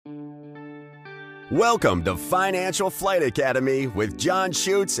Welcome to Financial Flight Academy with John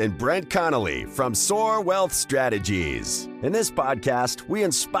Schutz and Brent Connolly from Soar Wealth Strategies. In this podcast, we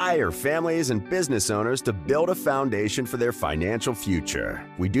inspire families and business owners to build a foundation for their financial future.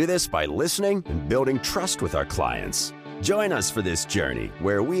 We do this by listening and building trust with our clients. Join us for this journey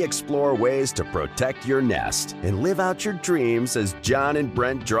where we explore ways to protect your nest and live out your dreams as John and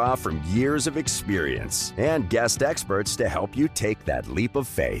Brent draw from years of experience and guest experts to help you take that leap of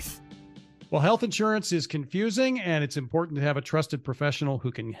faith. Well, health insurance is confusing, and it's important to have a trusted professional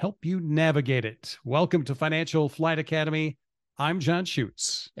who can help you navigate it. Welcome to Financial Flight Academy. I'm John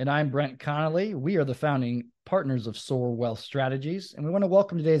Schutz. And I'm Brent Connolly. We are the founding partners of Soar Wealth Strategies. And we want to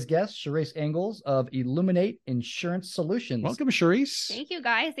welcome today's guest, Charisse Engels of Illuminate Insurance Solutions. Welcome, Charisse. Thank you,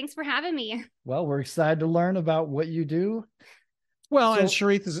 guys. Thanks for having me. Well, we're excited to learn about what you do. Well, and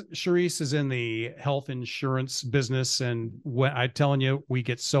Charisse is in the health insurance business. And when I'm telling you, we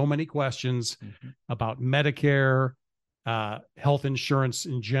get so many questions about Medicare, health insurance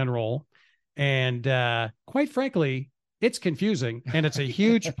in general. And quite frankly, it's confusing, and it's a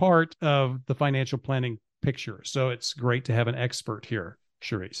huge part of the financial planning picture. So it's great to have an expert here,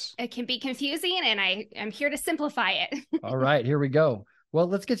 Charisse. It can be confusing, and I'm here to simplify it. All right, here we go. Well,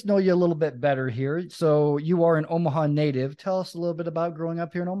 let's get to know you a little bit better here. So you are an Omaha native. Tell us a little bit about growing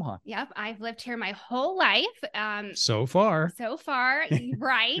up here in Omaha. Yep, I've lived here my whole life. So far,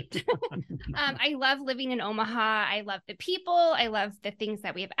 right. I love living in Omaha. I love the people. I love the things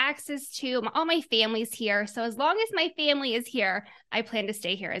that we have access to. All my family's here. So as long as my family is here, I plan to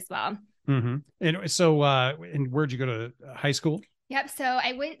stay here as well. Mm-hmm. And so, and where'd you go to high school? Yep. So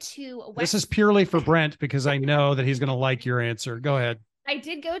I went to This is purely for Brent because I know that he's going to like your answer. Go ahead. I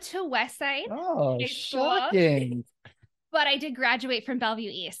did go to West Side. Oh, shocking. But I did graduate from Bellevue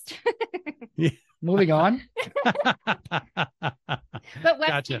East. Moving on. But West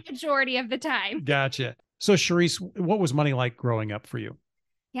Gotcha. the majority of the time. Gotcha. So, Charisse, what was money like growing up for you?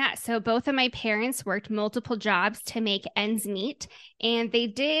 Yeah, so both of my parents worked multiple jobs to make ends meet, and they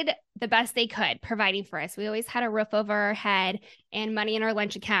did the best they could providing for us. We always had a roof over our head and money in our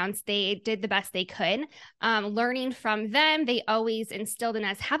lunch accounts. They did the best they could. Learning from them, they always instilled in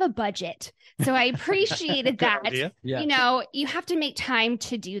us, have a budget. So I appreciated that. Yeah. You know, you have to make time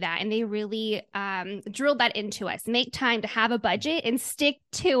to do that. And they really drilled that into us. Make time to have a budget and stick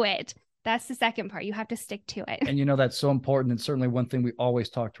to it. That's the second part. You have to stick to it. And you know, that's so important. And certainly one thing we always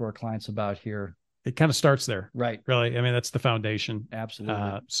talk to our clients about here. It kind of starts there. Right. Really. I mean, that's the foundation.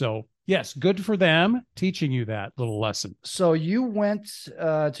 Absolutely. So yes, good for them teaching you that little lesson. So you went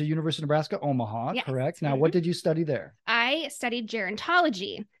to University of Nebraska, Omaha, Yes. correct? Now, what did you study there? I studied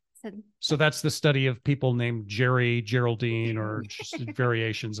gerontology. So that's the study of people named Jerry, Geraldine, or just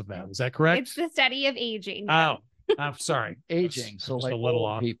variations of that. Is that correct? It's the study of aging. Oh, I'm sorry. Aging. So Just like a little old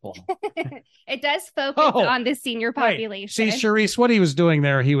off. people. It does focus on the senior population. See, Charisse, what he was doing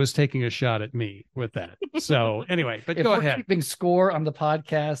there, he was taking a shot at me with that. So anyway, but If go we're ahead. keeping score on the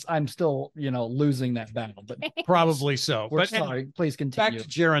podcast, I'm still, losing that battle. But Probably so. we're But sorry. Please back continue. to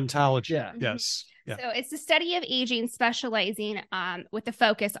gerontology. Yeah. Yes. Yeah. So it's the study of aging, specializing with the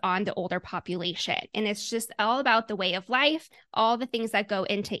focus on the older population. And it's just all about the way of life, all the things that go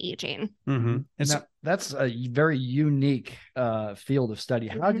into aging. Mm-hmm. And so, Now, that's a very unique field of study.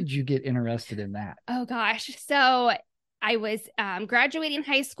 How Mhm. did you get interested in that? Oh, gosh. So I was graduating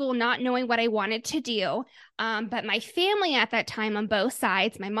high school, not knowing what I wanted to do. But my family at that time on both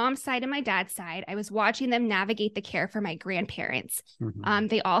sides, my mom's side and my dad's side, I was watching them navigate the care for my grandparents. Mhm.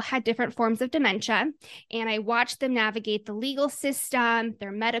 They all had different forms of dementia, and I watched them navigate the legal system,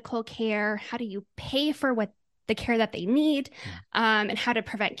 their medical care, how do you pay for the care that they need, and how to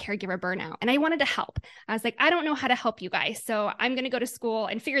prevent caregiver burnout. And I wanted to help. I was like, I don't know how to help you guys, so I'm going to go to school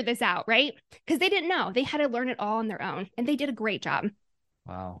and figure this out, right? Because they didn't know. They had to learn it all on their own, and they did a great job.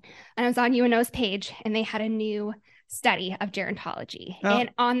 Wow. And I was on UNO's page, and they had a new study of gerontology. Oh. And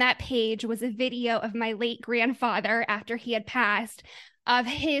on that page was a video of my late grandfather after he had passed, of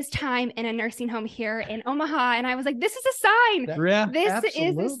his time in a nursing home here in Omaha. And I was like, this is a sign. Yeah. This is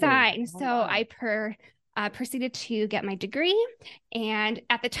Absolutely. a sign. Oh, So wow. I proceeded to get my degree. And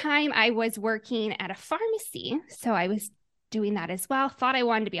at the time, I was working at a pharmacy. So I was doing that as well. Thought I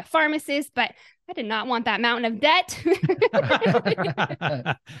wanted to be a pharmacist, but I did not want that mountain of debt.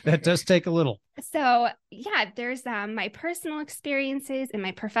 That does take a little. So yeah, there's my personal experiences and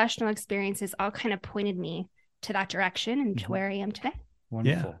my professional experiences all kind of pointed me to that direction and to Mhm. where I am today.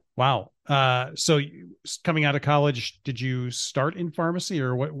 Wonderful. Yeah. Wow. So coming out of college, did you start in pharmacy,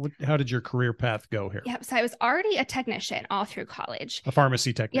 or how did your career path go here? Yep. So I was already a technician all through college. A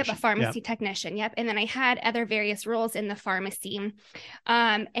pharmacy technician. Yep, a pharmacy technician. Yep. And then I had other various roles in the pharmacy.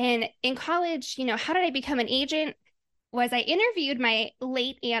 And in college, how did I become an agent? Was I interviewed my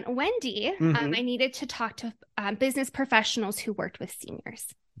late Aunt Wendy. I needed to talk to business professionals who worked with seniors.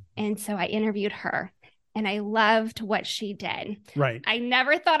 And so I interviewed her. And I loved what she did. Right. I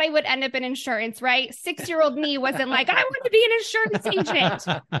never thought I would end up in insurance, right? 6-year-old me wasn't like, I want to be an insurance agent.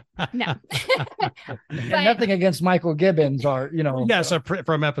 No. But, nothing against Michael Gibbons or, Yes,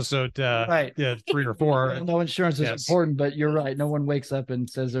 from episode 3 or 4. No, insurance is important, but you're right. No one wakes up and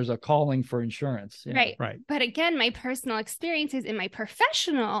says there's a calling for insurance. Right. But again, my personal experiences and my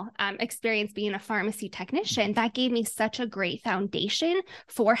professional experience being a pharmacy technician, that gave me such a great foundation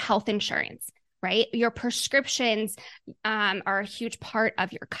for health insurance. Right? Your prescriptions are a huge part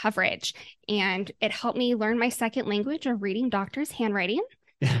of your coverage. And it helped me learn my second language of reading doctors' handwriting.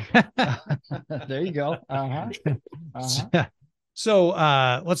 There you go. So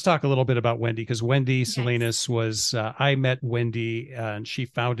let's talk a little bit about Wendy, because Wendy Salinas was, I met Wendy and she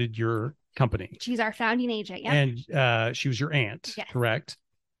founded your company. She's our founding agent. Yeah. And she was your aunt, correct?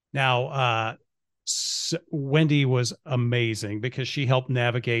 Now, Wendy was amazing because she helped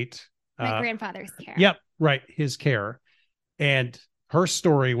navigate my grandfather's care. Yep. Right. His care. And her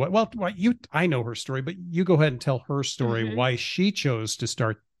story. I know her story, but you go ahead and tell her story, why she chose to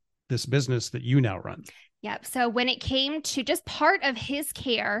start this business that you now run. Yep. So when it came to just part of his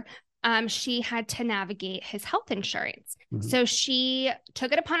care, she had to navigate his health insurance. So she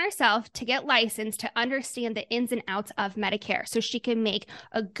took it upon herself to get licensed to understand the ins and outs of Medicare so she could make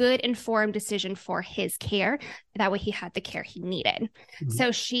a good informed decision for his care. That way he had the care he needed.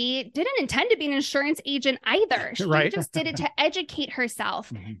 So she didn't intend to be an insurance agent either. She just did it to educate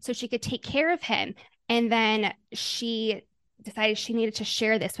herself so she could take care of him. And then she decided she needed to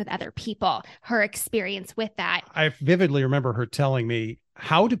share this with other people, her experience with that. I vividly remember her telling me,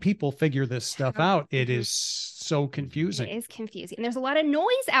 how do people figure this stuff out? It is so confusing. It is confusing. And there's a lot of noise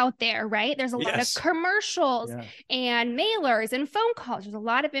out there, right? There's a lot of commercials and mailers and phone calls. There's a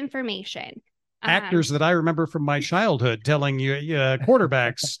lot of information. Actors that I remember from my childhood telling you,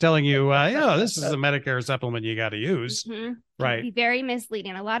 quarterbacks telling you, this is a Medicare supplement you got to use. Right. It can be very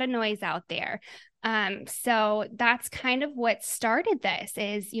misleading. A lot of noise out there. So that's kind of what started this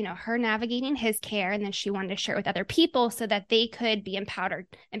is, her navigating his care, and then she wanted to share it with other people so that they could be empowered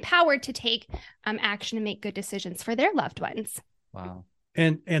to take action and make good decisions for their loved ones. Wow.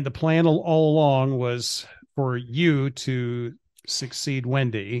 And the plan all along was for you to succeed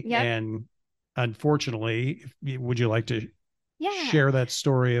Wendy. Yep. And unfortunately, would you like to share that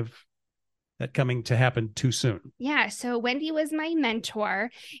story of that coming to happen too soon? Yeah. So Wendy was my mentor,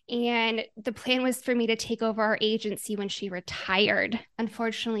 and the plan was for me to take over our agency when she retired.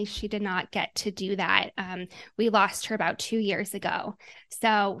 Unfortunately, she did not get to do that. We lost her about 2 years ago.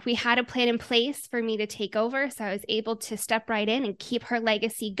 So we had a plan in place for me to take over. So I was able to step right in and keep her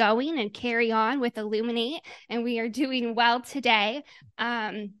legacy going and carry on with Illuminate. And we are doing well today.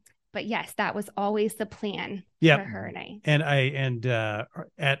 But yes, that was always the plan for her and I. And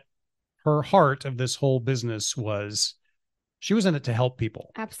at her heart of this whole business was she was in it to help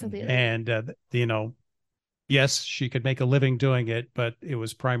people. Absolutely. And, yes, she could make a living doing it, but it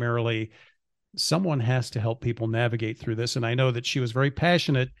was primarily someone has to help people navigate through this. And I know that she was very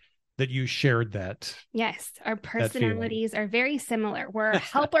passionate that you shared that. Yes. Our personalities are very similar. We're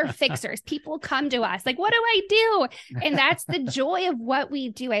helper fixers. People come to us like, what do I do? And that's the joy of what we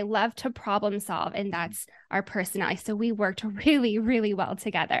do. I love to problem solve, and that's our personality. So we worked really, really well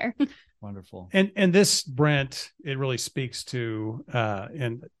together. Wonderful. And this, Brent, it really speaks to,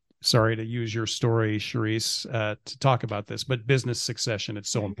 and sorry to use your story, Charisse, to talk about this, but business succession,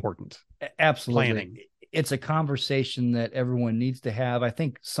 it's so important. Absolutely. Planning. It's a conversation that everyone needs to have. I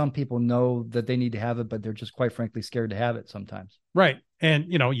think some people know that they need to have it, but they're just quite frankly scared to have it sometimes. Right. And,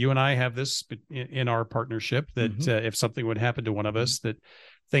 you and I have this in our partnership that if something would happen to one of us, that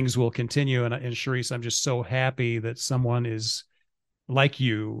things will continue. And Charisse, I'm just so happy that someone is like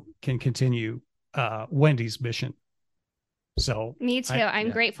you can continue Wendy's mission. So me too.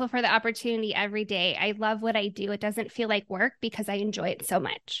 I'm grateful for the opportunity every day. I love what I do. It doesn't feel like work because I enjoy it so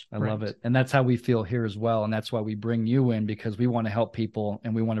much. I love it. And that's how we feel here as well. And that's why we bring you in, because we want to help people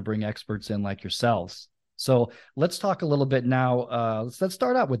and we want to bring experts in like yourselves. So let's talk a little bit now. Let's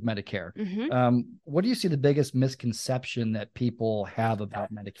start out with Medicare. What do you see the biggest misconception that people have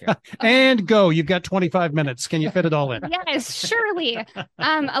about Medicare? And go. You've got 25 minutes. Can you fit it all in? Yes, surely.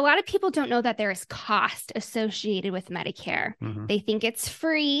 A lot of people don't know that there is cost associated with Medicare. They think it's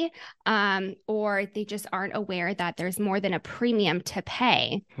free, or they just aren't aware that there's more than a premium to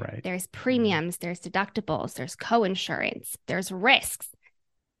pay. Right. There's premiums, there's deductibles, there's co-insurance, there's risks.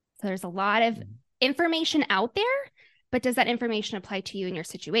 So there's a lot of information out there, but does that information apply to you in your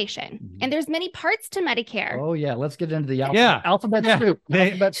situation? And there's many parts to Medicare. Oh yeah, let's get into the alphabet soup.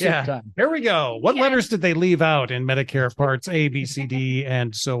 Alphabet soup time. Here we go. What letters did they leave out in Medicare parts A, B, C, D,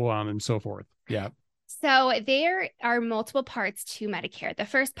 and so on and so forth? Yeah. So there are multiple parts to Medicare. The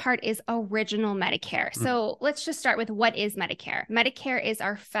first part is original Medicare. So let's just start with what is Medicare. Medicare is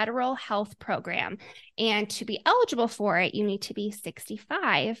our federal health program. And to be eligible for it, you need to be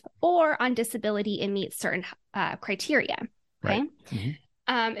 65 or on disability and meet certain criteria. Okay. Right.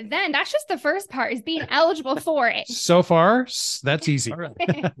 Then that's just the first part, is being eligible for it. So far, that's easy. All right.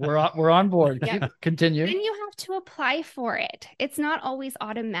 We're on board. Yep. Continue. Then you have to apply for it. It's not always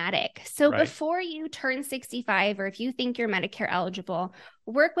automatic. So before you turn 65, or if you think you're Medicare eligible,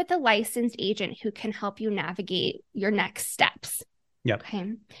 work with a licensed agent who can help you navigate your next steps. Yep.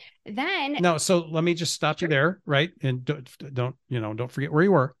 Okay. Then no. So let me just stop you there, right? And don't forget where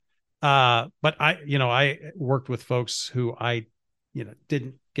you were. But I worked with folks who I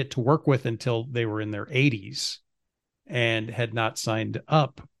didn't get to work with until they were in their 80s and had not signed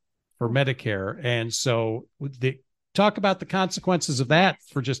up for Medicare. And so talk about the consequences of that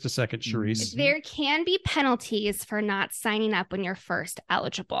for just a second, Charisse. There can be penalties for not signing up when you're first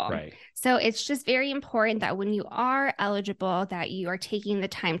eligible. Right. So it's just very important that when you are eligible, that you are taking the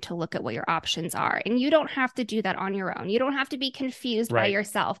time to look at what your options are. And you don't have to do that on your own. You don't have to be confused by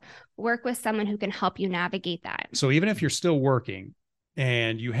yourself. Work with someone who can help you navigate that. So even if you're still working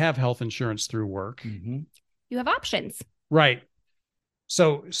and you have health insurance through work, you have options. Right.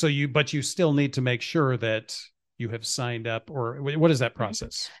 But you still need to make sure that you have signed up, or what is that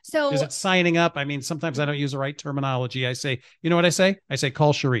process? So is it signing up? I mean, sometimes I don't use the right terminology. I say, you know what I say? I say,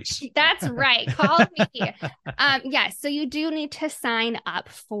 call Charisse. That's right. Call me. Yes. So you do need to sign up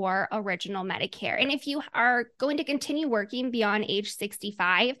for original Medicare. And if you are going to continue working beyond age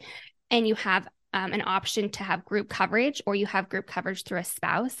 65 and you have an option to have group coverage, or you have group coverage through a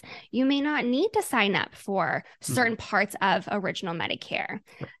spouse, you may not need to sign up for certain parts of original Medicare.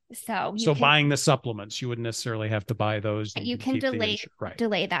 So buying the supplements, you wouldn't necessarily have to buy those. You can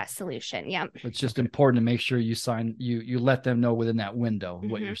delay that solution. Yep. It's just important to make sure you let them know within that window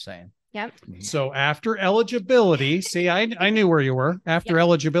what you're saying. Yep. So after eligibility, see, I knew where you were. After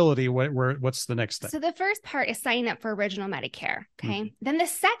eligibility, what's the next thing? So the first part is signing up for original Medicare. Okay. Then the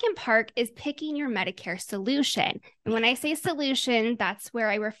second part is picking your Medicare solution. And when I say solution, that's where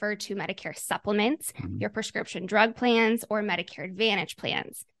I refer to Medicare supplements, your prescription drug plans, or Medicare Advantage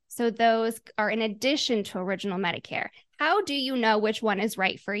plans. So those are in addition to original Medicare. How do you know which one is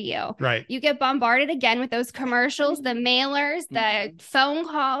right for you? Right. You get bombarded again with those commercials, the mailers, the phone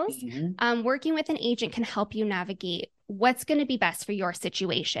calls. Working with an agent can help you navigate what's going to be best for your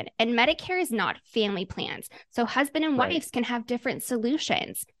situation. And Medicare is not family plans. So husband and wives can have different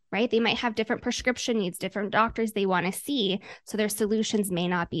solutions, right? They might have different prescription needs, different doctors they want to see. So their solutions may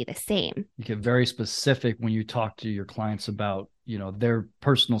not be the same. You get very specific when you talk to your clients about, their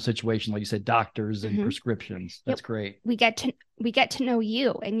personal situation, like you said, doctors and prescriptions. That's great. We get to know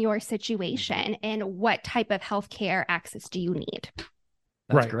you and your situation and what type of healthcare access do you need.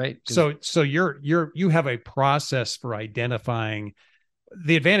 That's great. So you have a process for identifying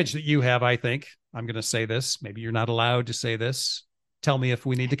the advantage that you have. I think I'm going to say this. Maybe you're not allowed to say this. Tell me if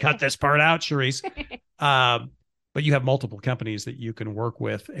we need to cut this part out, Charisse. But you have multiple companies that you can work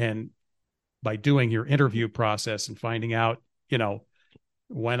with, and by doing your interview process and finding out,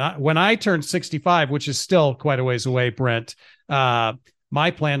 when I turned 65, which is still quite a ways away, Brent,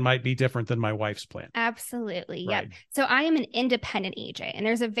 my plan might be different than my wife's plan. Absolutely. Right. Yep. So I am an independent agent, and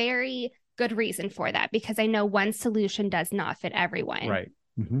there's a very good reason for that, because I know one solution does not fit everyone. Right.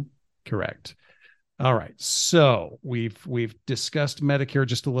 Correct. All right. So we've discussed Medicare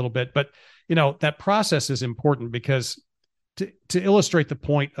just a little bit, but that process is important because to illustrate the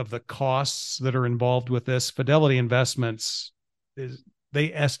point of the costs that are involved with this, Fidelity Investments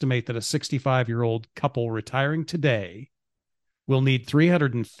they estimate that a 65-year-old couple retiring today will need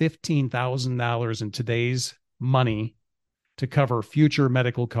 $315,000 in today's money to cover future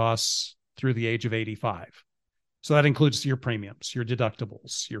medical costs through the age of 85. So that includes your premiums, your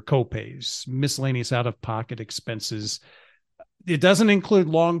deductibles, your copays, miscellaneous out-of-pocket expenses. it doesn't include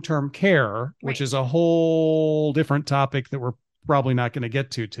long-term care, which Right. is a whole different topic that we're probably not going to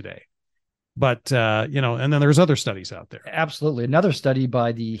get to today. But, and then there's other studies out there. Absolutely. Another study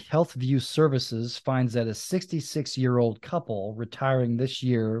by the Health View Services finds that a 66-year-old couple retiring this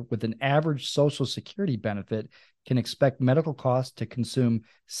year with an average Social Security benefit can expect medical costs to consume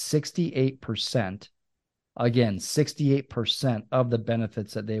 68%. Again, 68% of the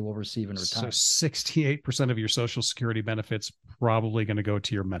benefits that they will receive in retirement. So 68% of your Social Security benefits probably going to go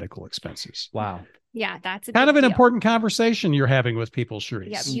to your medical expenses. Wow. Yeah, that's a Kind of an deal. important conversation you're having with people,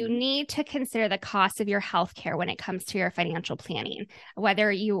 Charisse. Yep. You need to consider the cost of your health care when it comes to your financial planning,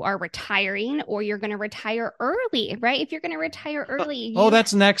 whether you are retiring or you're going to retire early, right? If you're going to retire early.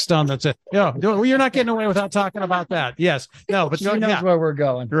 That's next on the yeah. You're not getting away without talking about that. Yes. No, but She knows where we're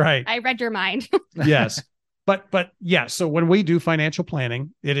going. Right. I read your mind. Yes. But yeah, so when we do financial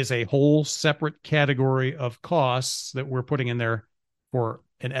planning, it is a whole separate category of costs that we're putting in there for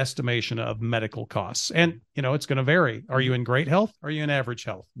an estimation of medical costs. And, it's going to vary. Are you in great health? Are you in average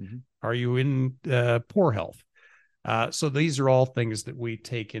health? Mm-hmm. Are you in poor health? So these are all things that we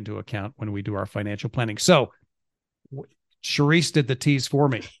take into account when we do our financial planning. So Charisse did the tease for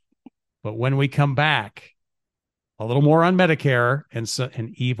me, but when we come back, a little more on Medicare and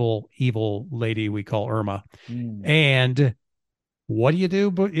an evil lady we call Irma. And what do you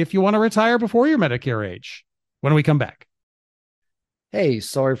do if you want to retire before your Medicare age? When we come back. Hey,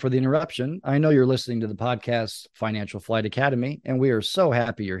 sorry for the interruption. I know you're listening to the podcast Financial Flight Academy, and we are so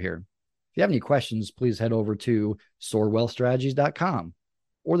happy you're here. If you have any questions, please head over to soarwealthstrategies.com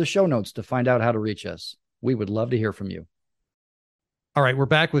or the show notes to find out how to reach us. We would love to hear from you. All right, we're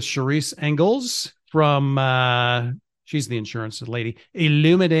back with Charisse Engels from, she's the insurance lady,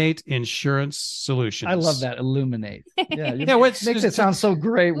 Illuminate Insurance Solutions. I love that, Illuminate. Yeah, it makes it sound so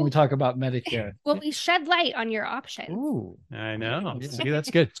great when we talk about Medicare. Well, we shed light on your options. Ooh, I know. Yeah. See, that's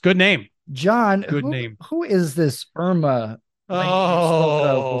good. It's a good name. John, Good name. Who is this Irma?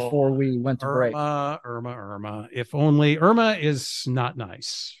 Before we went to break. Irma. If only Irma is not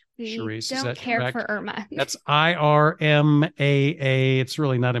nice. We Charisse, don't care correct? for Irma. That's IRMAA. It's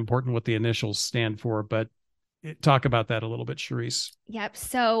really not important what the initials stand for, but talk about that a little bit, Charisse. Yep.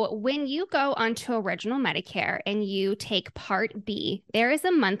 So when you go onto Original Medicare and you take Part B, there is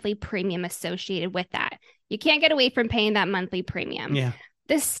a monthly premium associated with that. You can't get away from paying that monthly premium. Yeah.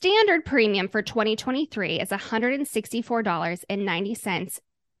 The standard premium for 2023 is $164.90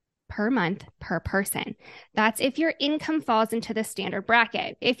 per month per person. That's if your income falls into the standard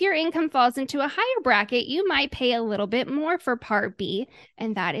bracket. If your income falls into a higher bracket, you might pay a little bit more for Part B,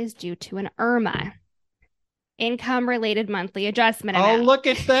 and that is due to an IRMA, income-related monthly adjustment amount. Oh, look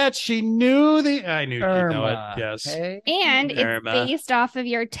at that. She knew I knew Irma. you'd know it. Yes. Hey. And Irma. it's based off of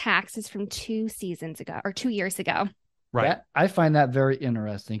your taxes from 2 years ago. Right. I find that very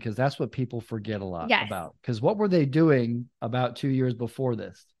interesting because that's what people forget a lot about. Because what were they doing about 2 years before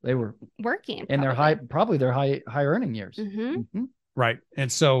this? They were Working in their high earning years. Mm-hmm. Mm-hmm. Right.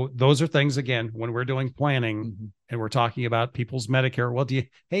 And so those are things, again, when we're doing planning and we're talking about people's Medicare. Well, do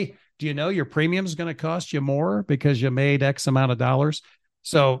you know your premium is going to cost you more because you made X amount of dollars?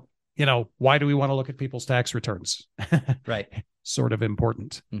 So, why do we want to look at people's tax returns? Right. Sort of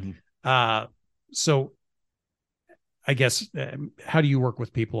important. Mm-hmm. So I guess, how do you work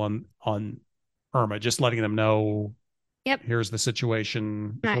with people on IRMA? Just letting them know, yep, here's the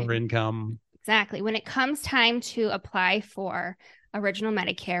situation for income. Exactly. When it comes time to apply for Original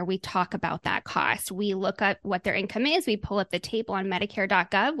Medicare, we talk about that cost. We look up what their income is. We pull up the table on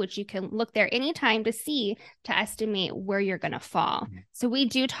Medicare.gov, which you can look there anytime to estimate where you're going to fall. Mm-hmm. So we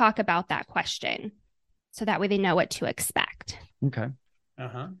do talk about that question so that way they know what to expect. Okay.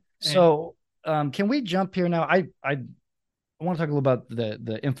 Uh-huh. So can we jump here now? I want to talk a little about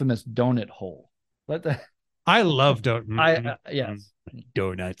the infamous donut hole. I love donuts. Yes.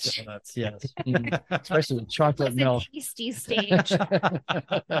 Donuts. Yes. Especially with chocolate milk. Tasty stage.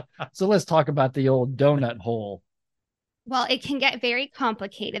 So let's talk about the old donut hole. Well, it can get very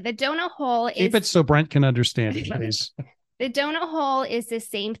complicated. The donut hole is... Keep it so Brent can understand it, please. The donut hole is the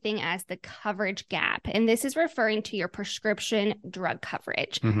same thing as the coverage gap, and this is referring to your prescription drug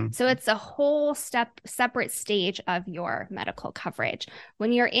coverage. Mm-hmm. So it's a whole separate stage of your medical coverage.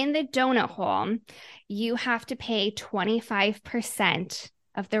 When you're in the donut hole, you have to pay 25%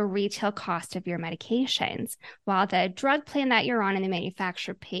 of the retail cost of your medications, while the drug plan that you're on and the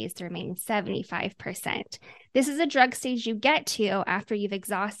manufacturer pays the remaining 75%. This is a drug stage you get to after you've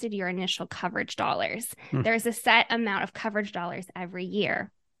exhausted your initial coverage dollars. There's a set amount of coverage dollars every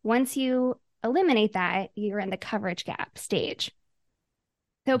year. Once you eliminate that, you're in the coverage gap stage.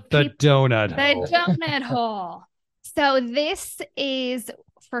 So the donut hole. The donut hole. So this is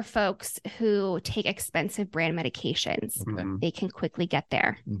for folks who take expensive brand medications. Mhm. They can quickly get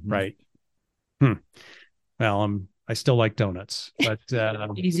there. Right. Well, I still like donuts, but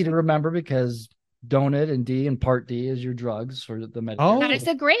Easy to remember because donut and D and Part D is your drugs for the Medicare. Oh. That is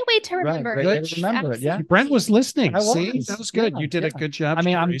a great way to remember. Right, great way to remember it. Yeah, Brent was listening. I was. See, that was good. Yeah, You did a yeah. good job. I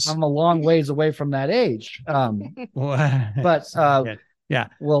mean, I'm a long ways away from that age. But yeah.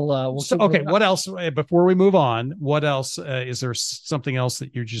 We'll So, keep okay. going. What else before we move on? What else is there something else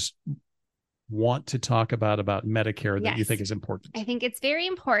that you just want to talk about Medicare that you Yes. think is important? I think it's very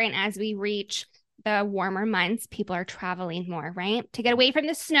important as we reach the warmer months. People are traveling more, right? To get away from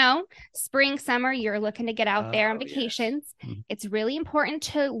the snow, spring, summer, you're looking to get out there on vacations. Yes. Mhm. It's really important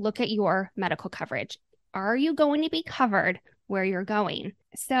to look at your medical coverage. Are you going to be covered where you're going?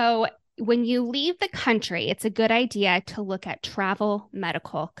 So when you leave the country, it's a good idea to look at travel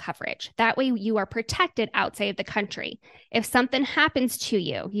medical coverage. That way you are protected outside of the country. If something happens to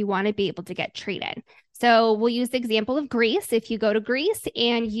you, you want to be able to get treated. So we'll use the example of Greece. If you go to Greece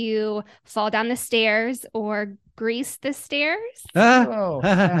and you fall down the stairs or grease the stairs Oh.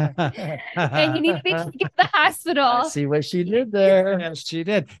 and you need to be taken to the hospital. I see what she did there. Yes, she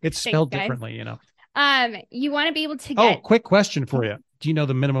did. It's spelled differently, you know. You want to be able to Oh, get. quick question for you. Do you know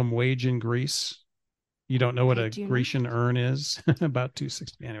the minimum wage in Greece? You don't know what I a do Grecian earn is? About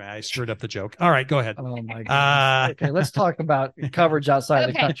 260. Anyway, I screwed up the joke. All right, go ahead. Oh my goodness. Okay, let's talk about coverage outside the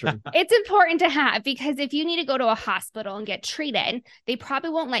Okay. country. It's important to have because if you need to go to a hospital and get treated, they probably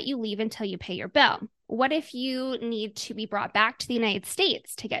won't let you leave until you pay your bill. What if you need to be brought back to the United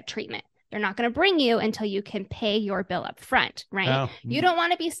States to get treatment? They're not going to bring you until you can pay your bill up front, right? Oh. You don't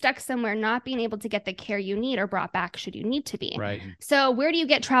want to be stuck somewhere not being able to get the care you need or brought back should you need to be. Right. So where do you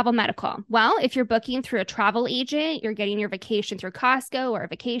get travel medical? Well, if you're booking through a travel agent, you're getting your vacation through Costco or a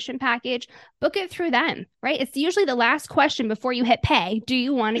vacation package, book it through them, right? It's usually the last question before you hit pay. Do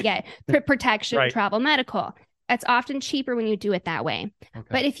you want to get protection Right. travel medical? It's often cheaper when you do it that way. Okay.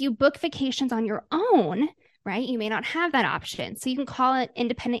 But if you book vacations on your own, right, you may not have that option. So you can call an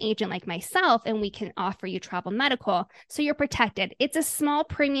independent agent like myself and we can offer you travel medical so you're protected. It's a small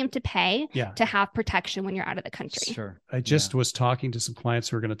premium to pay to have protection when you're out of the country. Sure. I just was talking to some clients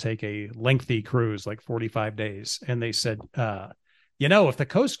who are going to take a lengthy cruise, like 45 days. And they said, if the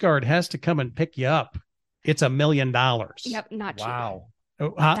Coast Guard has to come and pick you up, it's $1 million. Yep, not cheap.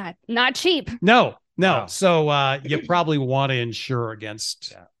 Wow. Not cheap. No. Wow. So you probably want to insure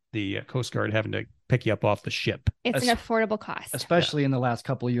against the Coast Guard having to pick you up off the ship. It's an affordable cost. Especially in the last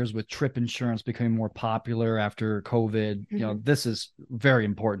couple of years with trip insurance becoming more popular after COVID. You know, this is very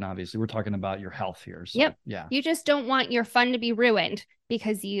important, obviously. We're talking about your health here. So, Yep. Yeah. You just don't want your fun to be ruined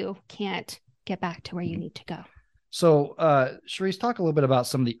because you can't get back to where you need to go. So, Charisse, talk a little bit about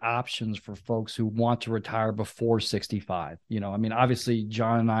some of the options for folks who want to retire before 65. I mean, obviously,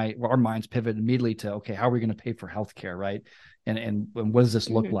 John and our minds pivot immediately to, okay, how are we going to pay for healthcare, right? And what does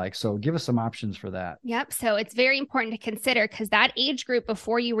this look like? So give us some options for that. Yep. So it's very important to consider because that age group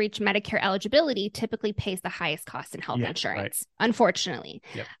before you reach Medicare eligibility typically pays the highest cost in health insurance, unfortunately.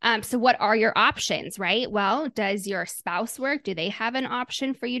 Yep. So what are your options, right? Well, does your spouse work? Do they have an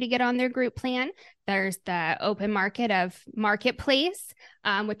option for you to get on their group plan? There's the open market of Marketplace,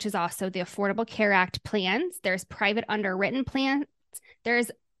 which is also the Affordable Care Act plans. There's private underwritten plans. There's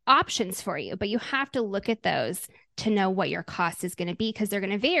options for you, but you have to look at those to know what your cost is going to be because they're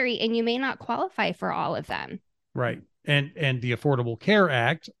going to vary and you may not qualify for all of them. Right. And the Affordable Care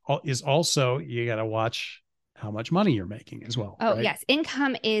Act is also, you got to watch how much money you're making as well. Oh, right? yes.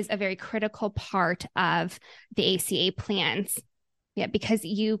 Income is a very critical part of the ACA plans. Yeah, because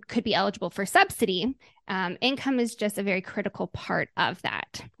you could be eligible for subsidy. Income is just a very critical part of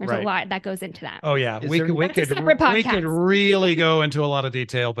that. There's a lot that goes into that. Oh yeah, we could really go into a lot of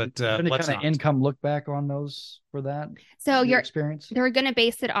detail, but any kind of income look back on those for that? So your experience, they're going to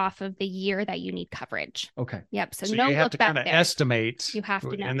base it off of the year that you need coverage. Okay. Yep. So no you have look to kind of there. estimate. You have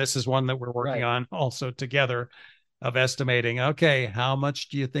to know, and this is one that we're working on also together, of estimating. Okay, how much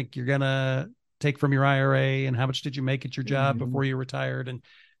do you think you're gonna take from your IRA, and how much did you make at your job before you retired? And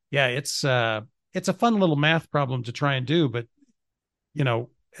it's a fun little math problem to try and do, but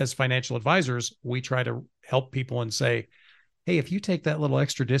as financial advisors, we try to help people and say, hey, if you take that little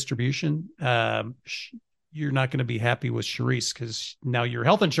extra distribution, you're not going to be happy with Charisse because now your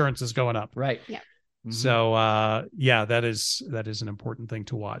health insurance is going up. Right. Yeah. So that is an important thing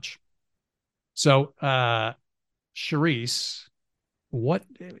to watch. So Charisse, what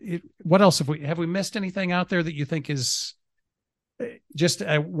else have we missed anything out there that you think is just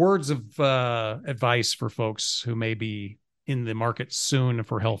words of advice for folks who may be in the market soon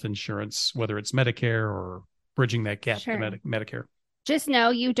for health insurance, whether it's Medicare or bridging that gap Sure. to Medicare. Just know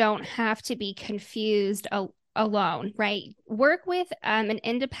you don't have to be confused alone, right? Work with an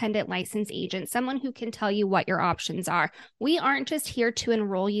independent licensed agent, someone who can tell you what your options are. We aren't just here to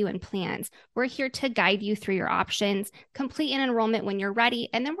enroll you in plans. We're here to guide you through your options, complete an enrollment when you're ready,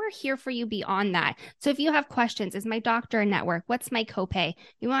 and then we're here for you beyond that. So if you have questions, is my doctor a network? What's my copay?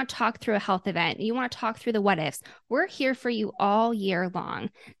 You want to talk through a health event? You want to talk through the what ifs? We're here for you all year long.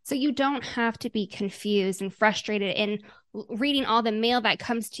 So you don't have to be confused and frustrated in reading all the mail that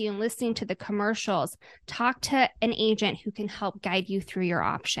comes to you and listening to the commercials. Talk to an agent who can help guide you through your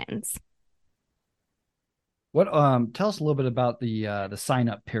options. What tell us a little bit about the sign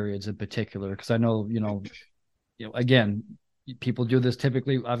up periods in particular, because I know, again, people do this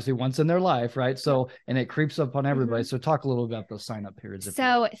typically obviously once in their life, right? So, and it creeps up on everybody. So talk a little bit about those sign up periods.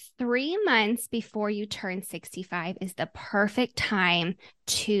 So 3 months before you turn 65 is the perfect time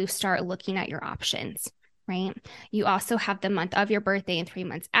to start looking at your options. Right. You also have the month of your birthday and 3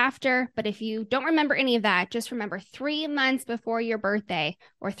 months after. But if you don't remember any of that, just remember 3 months before your birthday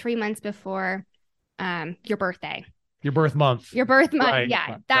or 3 months before your birthday. Your birth month. Your birth month. Right.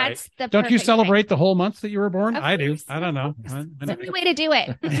 Yeah. That's the Don't you perfect celebrate time. the whole month that you were born? Of I do. course, I don't know. It's a good way to do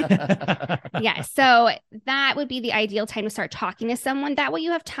it. Yeah. So that would be the ideal time to start talking to someone. That way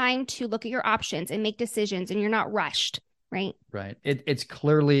you have time to look at your options and make decisions and you're not rushed. Right. Right. It's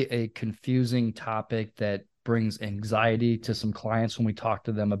clearly a confusing topic that brings anxiety to some clients when we talk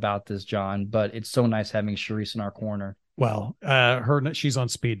to them about this, John, but it's so nice having Charisse in our corner. Well, she's on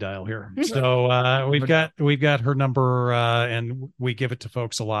speed dial here. So we've got her number and we give it to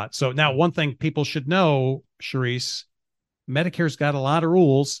folks a lot. So now one thing people should know, Charisse, Medicare's got a lot of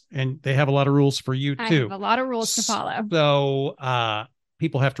rules and they have a lot of rules for you too. I have a lot of rules to follow. So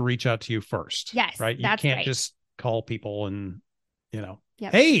people have to reach out to you first. Yes. Right. You that's can't right. just call people and, Yep.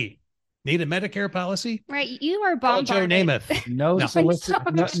 hey, need a Medicare policy? Right. You are Call Joe bombarded. Namath.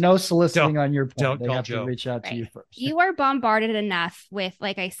 No soliciting on your point. Don't they call have Joe. to reach out to Right. you first. You are bombarded enough with,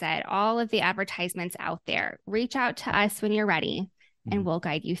 like I said, all of the advertisements out there. Reach out to us when you're ready and we'll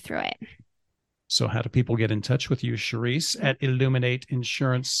guide you through it. So how do people get in touch with you, Charisse, at Illuminate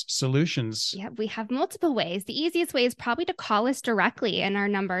Insurance Solutions? Yeah, we have multiple ways. The easiest way is probably to call us directly, and our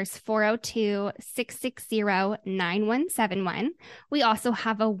number is 402-660-9171. We also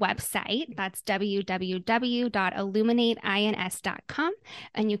have a website. That's www.illuminateins.com,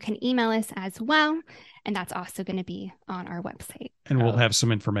 and you can email us as well. And that's also going to be on our website. And we'll have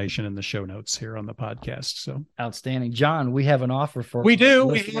some information in the show notes here on the podcast. So outstanding. John, we have an offer for we do.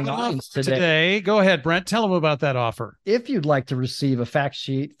 We listening have an offer audience today. Go ahead, Brent. Tell them about that offer. If you'd like to receive a fact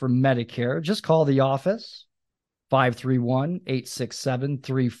sheet from Medicare, just call the office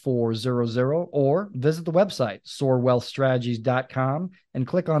 531-867-3400 or visit the website soarwealthstrategies.com and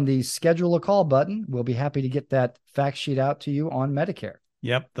click on the schedule a call button. We'll be happy to get that fact sheet out to you on Medicare.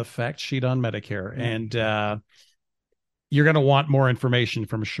 Yep, the fact sheet on Medicare. And you're going to want more information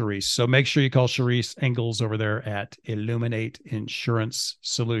from Charisse. So make sure you call Charisse Engels over there at Illuminate Insurance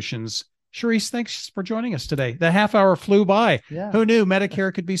Solutions. Charisse, thanks for joining us today. The half hour flew by. Yeah. Who knew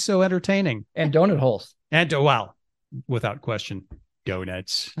Medicare could be so entertaining? And donut holes. And, well, without question,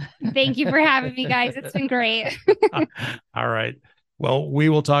 donuts. Thank you for having me, guys. It's been great. All right. Well, we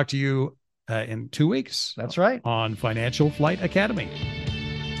will talk to you in 2 weeks. That's right. On Financial Flight Academy.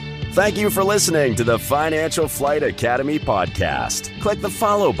 Thank you for listening to the Financial Flight Academy podcast. Click the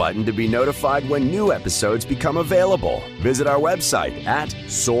follow button to be notified when new episodes become available. Visit our website at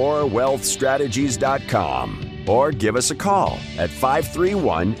soarwealthstrategies.com or give us a call at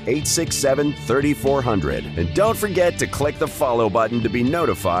 531-867-3400. And don't forget to click the follow button to be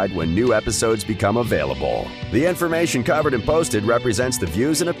notified when new episodes become available. The information covered and posted represents the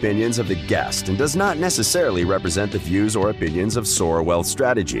views and opinions of the guest and does not necessarily represent the views or opinions of SOAR Wealth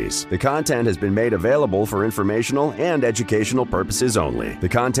Strategies. The content has been made available for informational and educational purposes only. The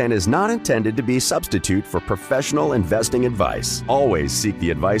content is not intended to be a substitute for professional investing advice. Always seek the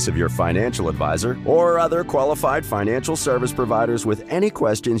advice of your financial advisor or other qualified financial service providers with any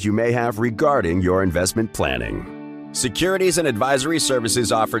questions you may have regarding your investment planning. Securities and advisory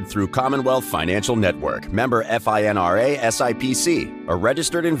services offered through Commonwealth Financial Network, member FINRA SIPC, a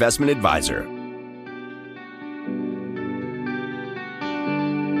registered investment advisor.